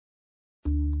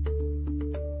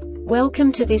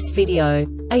Welcome to this video.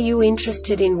 Are you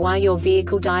interested in why your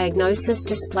vehicle diagnosis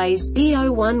displays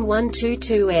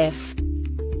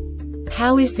B0112-2F?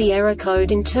 How is the error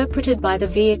code interpreted by the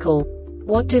vehicle?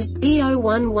 What does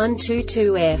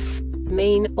B0112-2F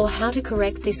mean, or how to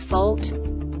correct this fault?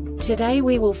 Today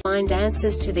we will find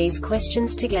answers to these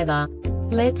questions together.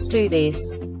 Let's do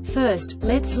this. First,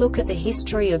 let's look at the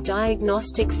history of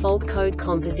diagnostic fault code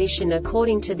composition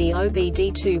according to the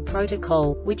OBD2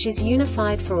 protocol, which is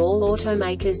unified for all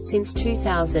automakers since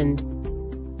 2000.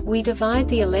 We divide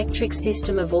the electric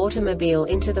system of automobile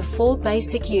into the four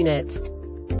basic units: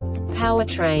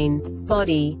 powertrain,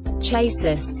 body,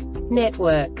 chassis,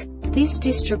 network. This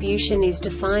distribution is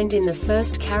defined in the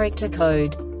first character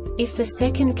code. If the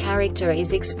second character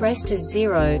is expressed as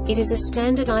 0, it is a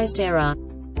standardized error.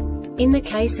 In the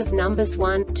case of numbers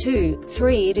 1, 2,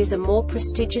 3, it is a more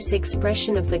prestigious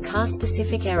expression of the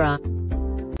car-specific error.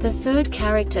 The third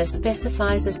character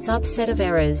specifies a subset of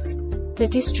errors. The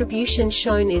distribution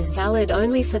shown is valid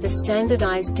only for the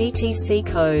standardized DTC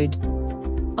code.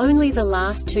 Only the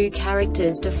last two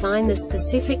characters define the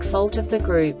specific fault of the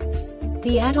group.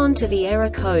 The add-on to the error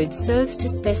code serves to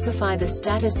specify the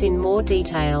status in more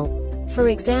detail. For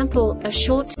example, a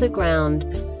short to the ground.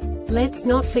 Let's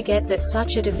not forget that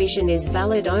such a division is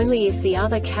valid only if the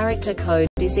other character code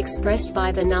is expressed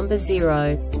by the number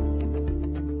 0.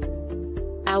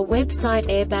 Our website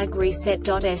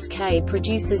airbagreset.sk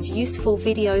produces useful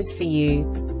videos for you.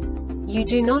 You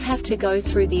do not have to go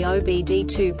through the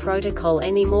OBD2 protocol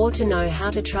anymore to know how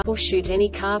to troubleshoot any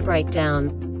car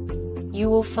breakdown. You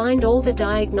will find all the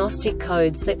diagnostic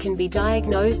codes that can be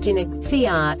diagnosed in a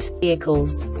Fiat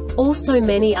vehicles. Also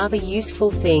many other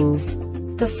useful things.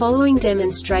 The following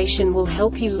demonstration will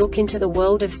help you look into the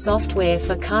world of software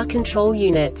for car control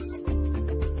units.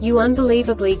 You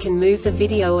unbelievably can move the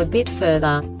video a bit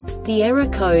further. The error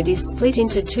code is split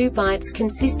into 2 bytes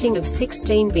consisting of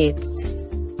 16 bits.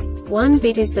 1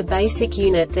 bit is the basic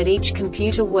unit that each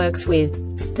computer works with.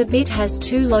 The bit has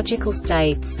 2 logical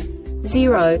states: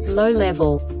 0, low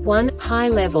level, 1, high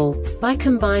level. By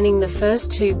combining the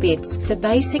first 2 bits, the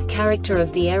basic character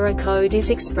of the error code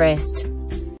is expressed.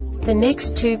 The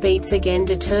next 2 beats again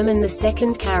determine the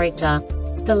second character.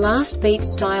 The last beat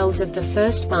styles of the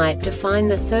first byte define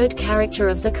the third character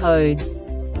of the code.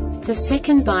 The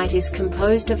second byte is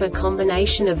composed of a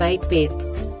combination of 8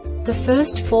 bits. The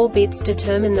first 4 bits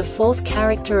determine the fourth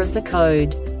character of the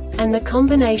code. And the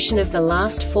combination of the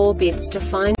last 4 bits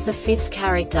defines the fifth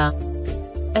character.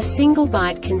 A single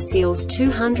byte conceals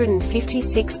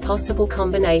 256 possible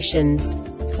combinations.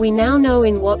 We now know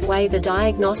in what way the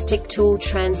diagnostic tool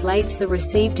translates the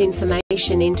received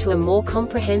information into a more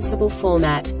comprehensible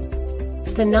format.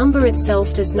 The number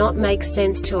itself does not make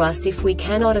sense to us if we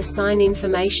cannot assign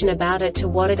information about it to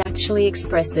what it actually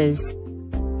expresses.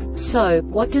 So,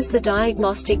 what does the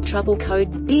Diagnostic Trouble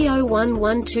Code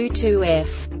B0112-2F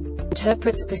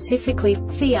interpret specifically for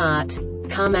Fiat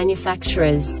car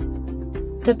manufacturers?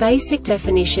 The basic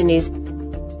definition is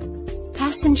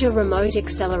passenger remote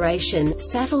acceleration,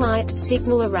 satellite,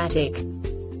 signal erratic.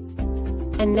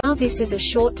 And now this is a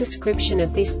short description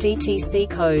of this DTC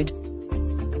code.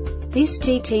 This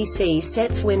DTC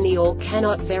sets when the OR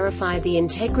cannot verify the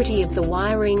integrity of the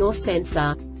wiring or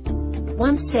sensor.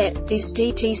 Once set, this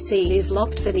DTC is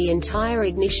locked for the entire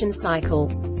ignition cycle.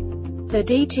 The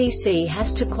DTC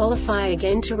has to qualify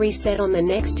again to reset on the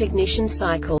next ignition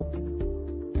cycle.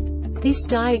 This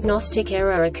diagnostic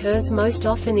error occurs most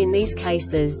often in these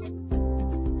cases.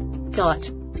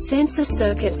 Sensor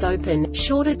circuits open,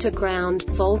 shorted to ground,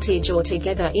 voltage or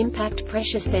together impact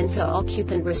pressure sensor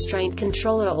occupant restraint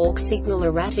controller OR signal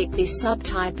erratic. This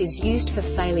subtype is used for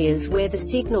failures where the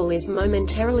signal is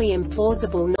momentarily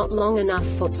implausible, not long enough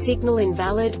for signal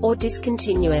invalid, or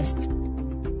discontinuous.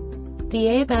 The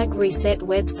Airbag Reset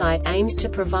website aims to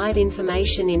provide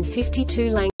information in 52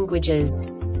 languages.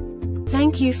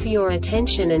 Thank you for your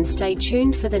attention and stay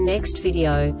tuned for the next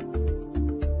video.